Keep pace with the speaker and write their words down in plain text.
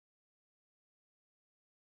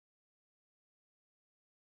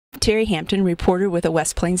Terry Hampton, reporter with the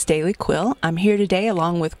West Plains Daily Quill. I'm here today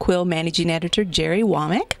along with Quill Managing Editor Jerry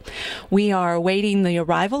Womack. We are awaiting the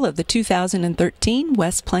arrival of the 2013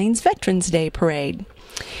 West Plains Veterans Day Parade.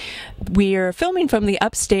 We are filming from the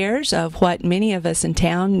upstairs of what many of us in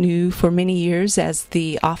town knew for many years as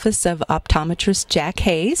the office of optometrist Jack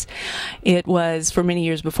Hayes. It was, for many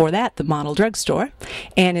years before that, the Model Drugstore,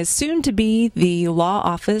 and is soon to be the law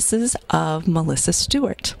offices of Melissa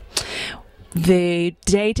Stewart. The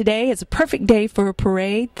day today is a perfect day for a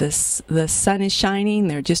parade. The sun is shining.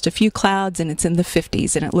 There are just a few clouds, and it's in the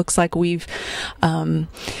 50s. And it looks like we've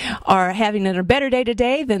are having a better day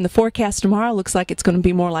today than the forecast tomorrow. Looks like it's going to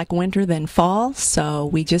be more like winter than fall. So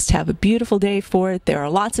we just have a beautiful day for it. There are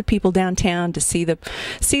lots of people downtown to see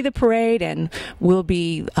the parade, and we'll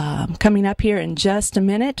be coming up here in just a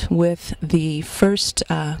minute with the first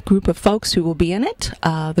group of folks who will be in it,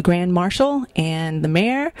 the Grand Marshal and the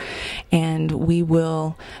Mayor, and we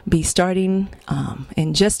will be starting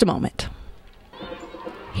in just a moment.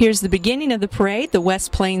 Here's the beginning of the parade. The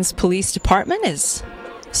West Plains Police Department is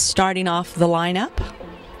starting off the lineup.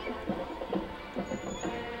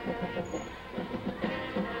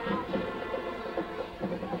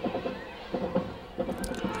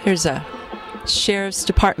 Here's a Sheriff's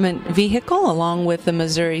Department vehicle along with the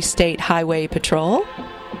Missouri State Highway Patrol.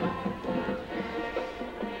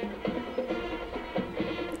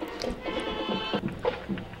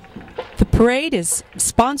 The parade is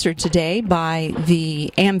sponsored today by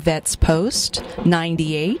the AMVETS Post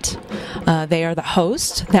 98. They are the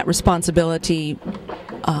host. That responsibility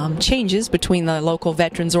changes between the local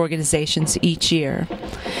veterans organizations each year.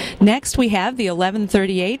 Next, we have the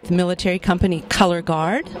 1138th Military Company Color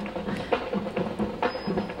Guard,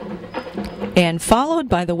 and followed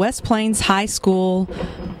by the West Plains High School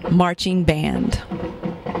Marching Band.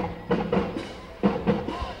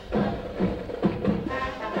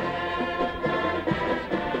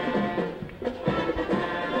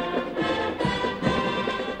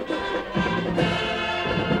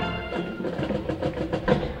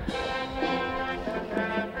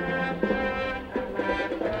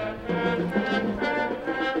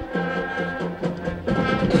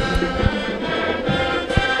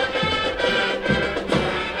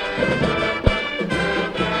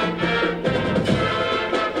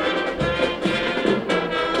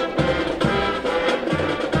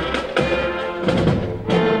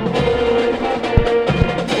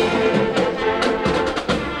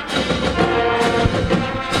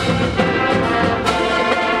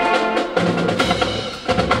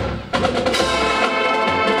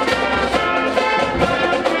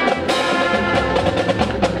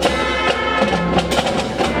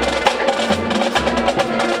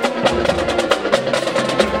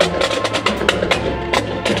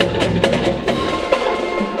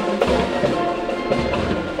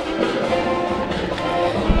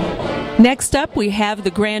 Next up, we have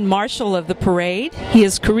the Grand Marshal of the parade. He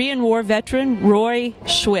is Korean War veteran Roy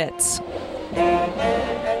Schwitz.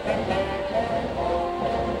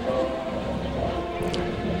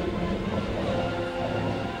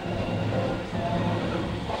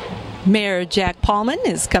 Mayor Jack Paulman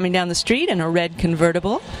is coming down the street in a red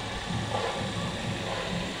convertible.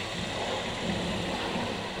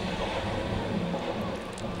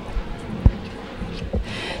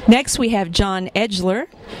 Next, we have John Edgler,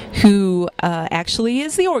 who actually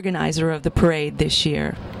is the organizer of the parade this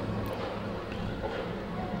year.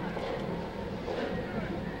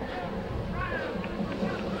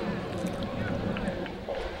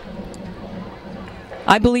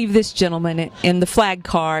 I believe this gentleman in the flag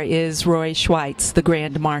car is Roy Schwitz, the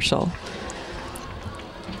Grand Marshal.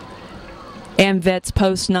 AMVETS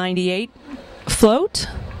Post 98 float.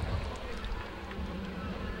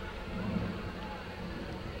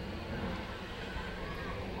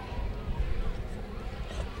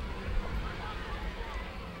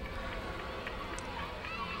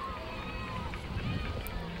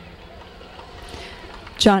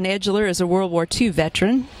 John Edgler is a World War II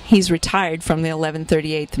veteran. He's retired from the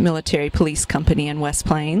 1138th Military Police Company in West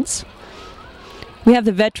Plains. We have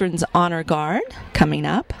the Veterans Honor Guard coming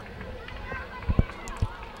up.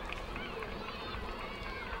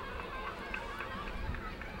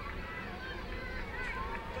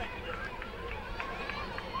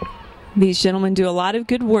 These gentlemen do a lot of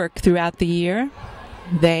good work throughout the year.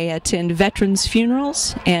 They attend veterans'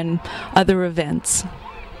 funerals and other events.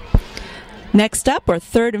 Next up are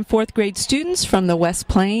 3rd and 4th grade students from the West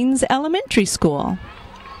Plains Elementary School,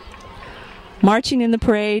 marching in the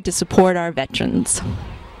parade to support our veterans.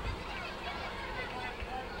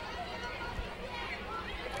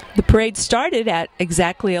 The parade started at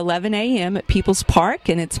exactly 11 a.m. at People's Park,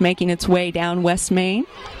 and it's making its way down West Main.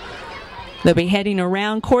 They'll be heading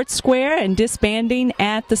around Court Square and disbanding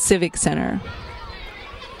at the Civic Center.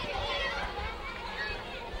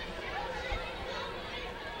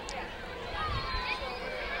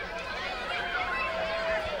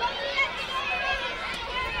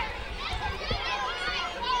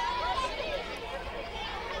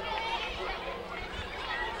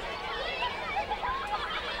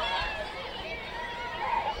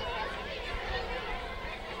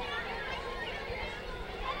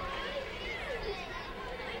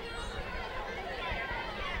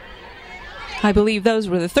 I believe those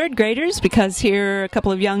were the third graders, because here are a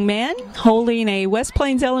couple of young men holding a West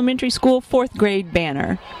Plains Elementary School fourth grade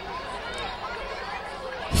banner,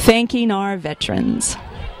 thanking our veterans.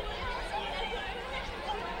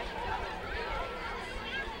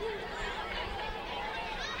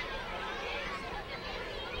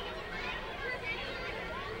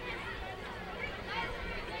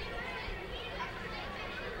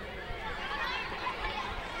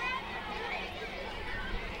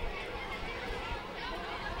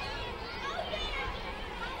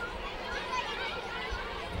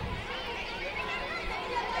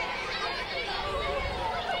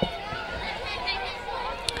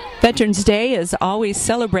 Veterans Day is always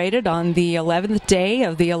celebrated on the 11th day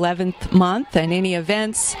of the 11th month, and any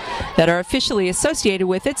events that are officially associated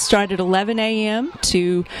with it start at 11 a.m.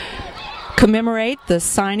 to commemorate the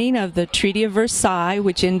signing of the Treaty of Versailles,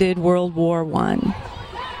 which ended World War I.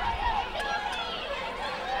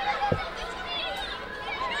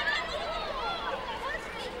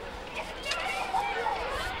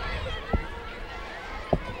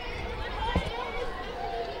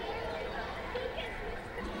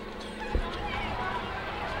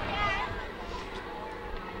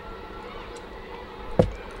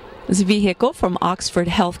 This vehicle from Oxford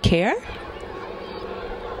Healthcare.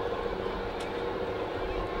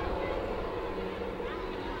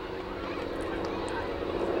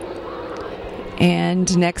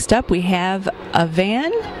 And next up we have a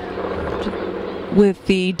van with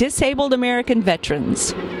the Disabled American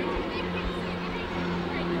Veterans.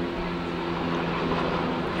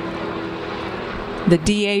 The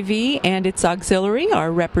DAV and its auxiliary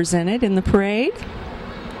are represented in the parade.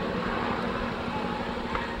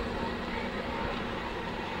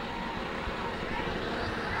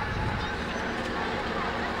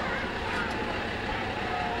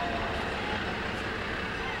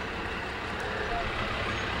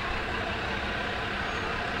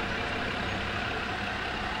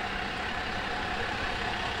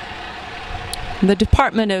 The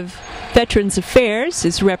Department of Veterans Affairs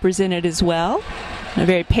is represented as well, a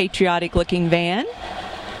very patriotic looking van.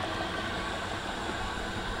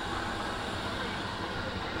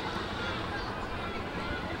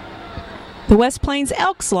 The West Plains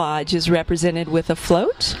Elks Lodge is represented with a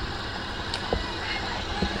float,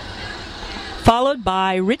 followed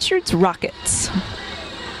by Richards Rockets.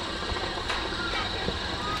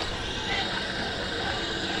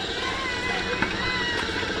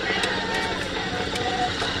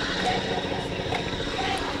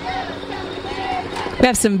 We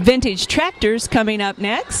have some vintage tractors coming up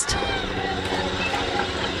next.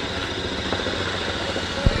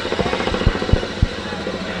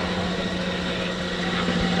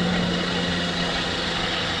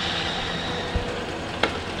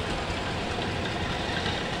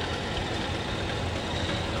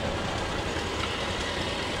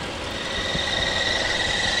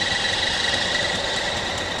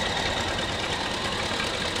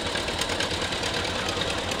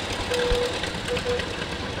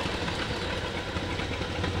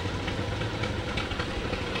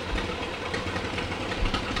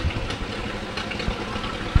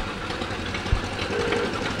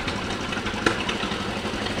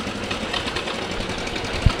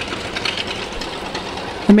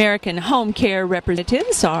 American Home Care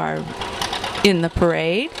representatives are in the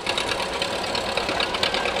parade.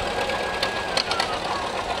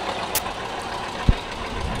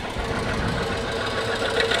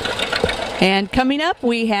 And coming up,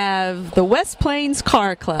 we have the West Plains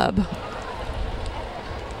Car Club.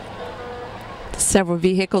 Several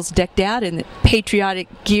vehicles decked out in patriotic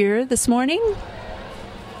gear this morning.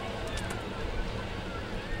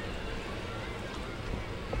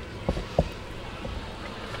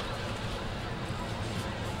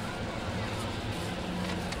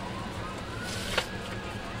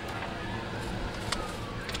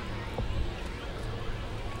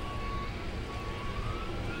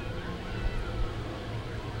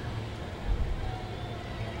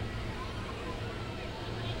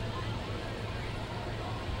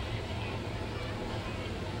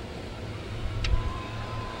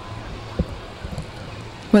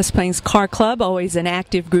 West Plains Car Club, always an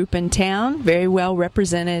active group in town, very well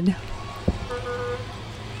represented.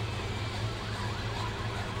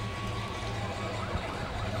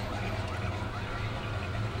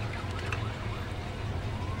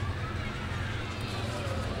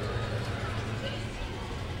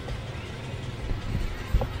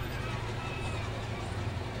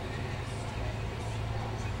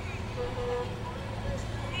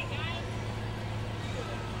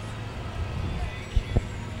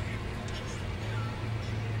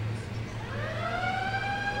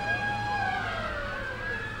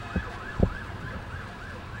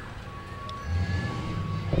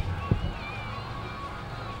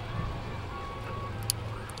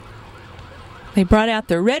 They brought out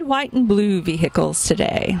their red, white, and blue vehicles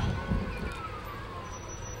today.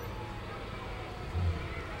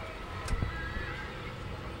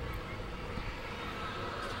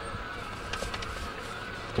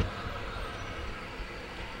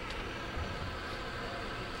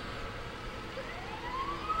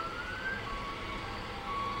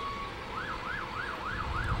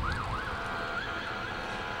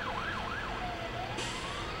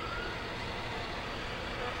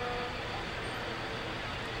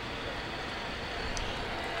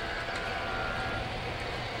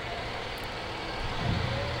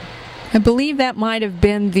 I believe that might have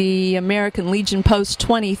been the American Legion Post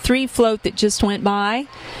 23 float that just went by.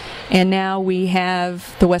 And now we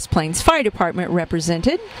have the West Plains Fire Department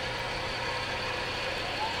represented.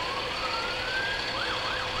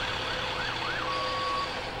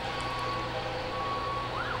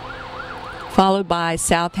 Followed by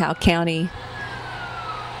South Howe County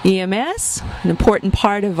EMS, an important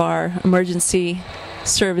part of our emergency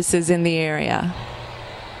services in the area.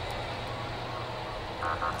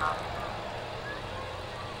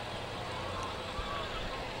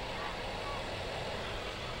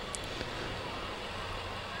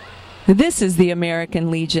 This is the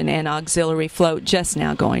American Legion and Auxiliary float just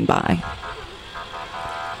now going by.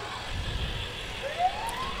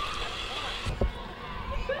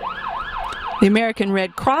 The American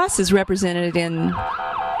Red Cross is represented in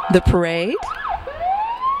the parade.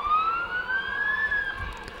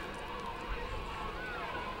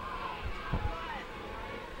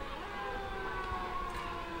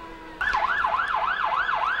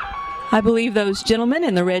 I believe those gentlemen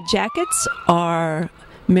in the red jackets are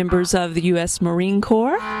members of the U.S. Marine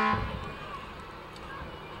Corps.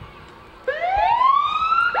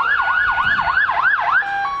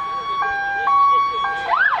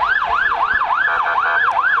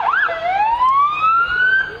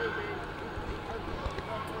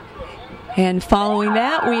 And following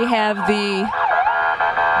that, we have the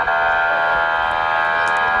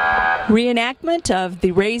reenactment of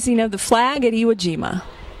the raising of the flag at Iwo Jima.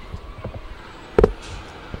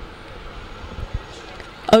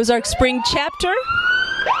 Ozark Spring chapter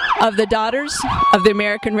of the Daughters of the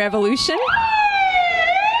American Revolution.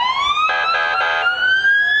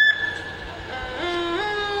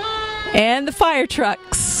 And the fire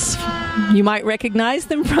trucks. You might recognize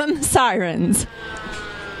them from the sirens.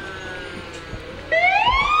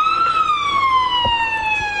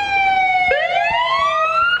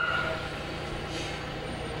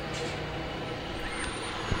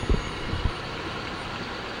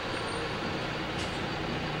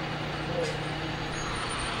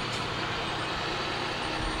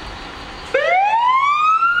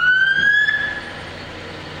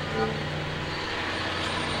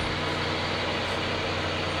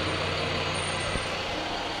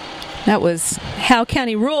 That was Howe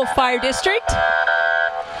County Rural Fire District.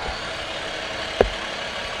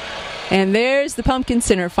 And there's the Pumpkin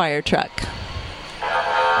Center fire truck.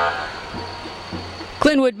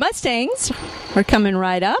 Glenwood Mustangs are coming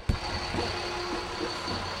right up.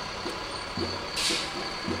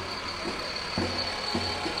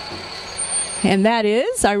 And that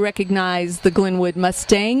is, I recognize the Glenwood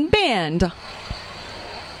Mustang Band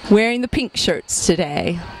wearing the pink shirts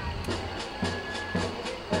today.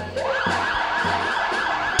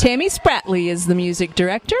 Tammy Spratley is the music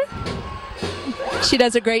director. She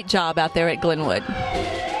does a great job out there at Glenwood.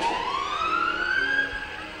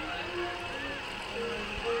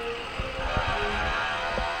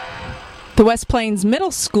 The West Plains Middle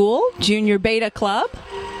School Junior Beta Club.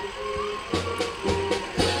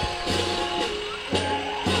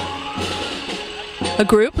 A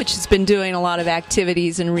group which has been doing a lot of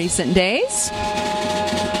activities in recent days.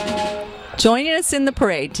 Joining us in the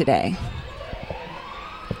parade today.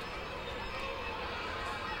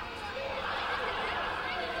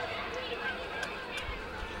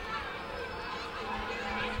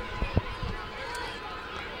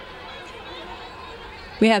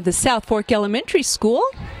 We have the South Fork Elementary School,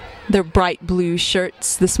 their bright blue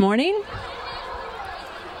shirts this morning.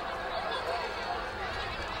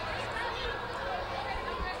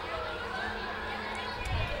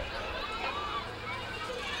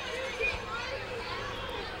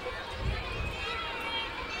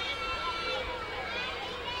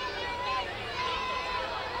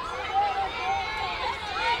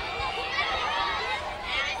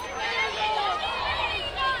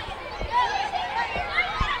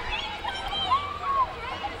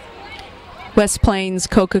 West Plains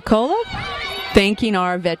Coca-Cola, thanking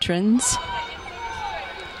our veterans.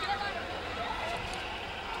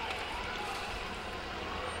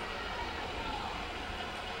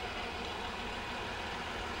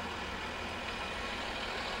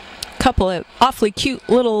 Couple of awfully cute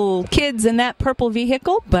little kids in that purple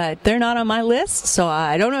vehicle, but they're not on my list, so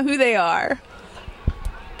I don't know who they are.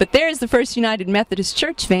 But there's the First United Methodist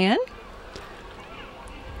Church van.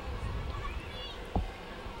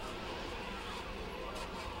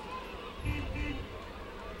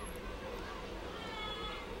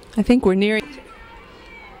 I think we're nearing.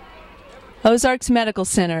 Ozarks Medical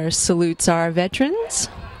Center salutes our veterans.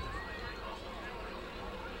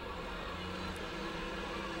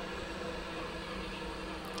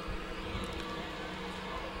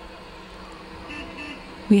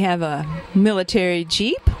 We have a military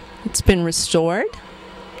Jeep. It's been restored.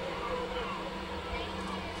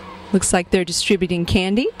 Looks like they're distributing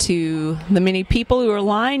candy to the many people who are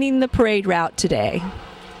lining the parade route today.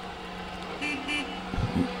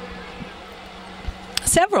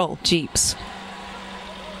 Several Jeeps.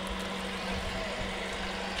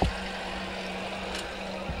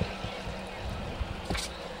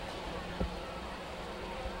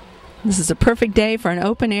 This is a perfect day for an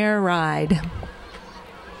open air ride.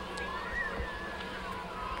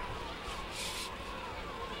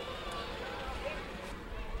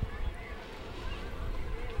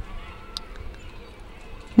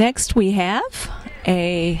 Next we have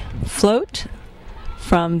a float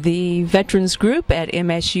from the Veterans Group at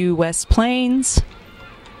MSU West Plains.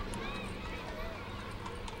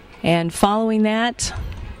 And following that,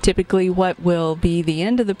 typically what will be the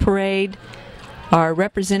end of the parade are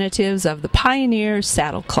representatives of the Pioneer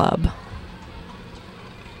Saddle Club.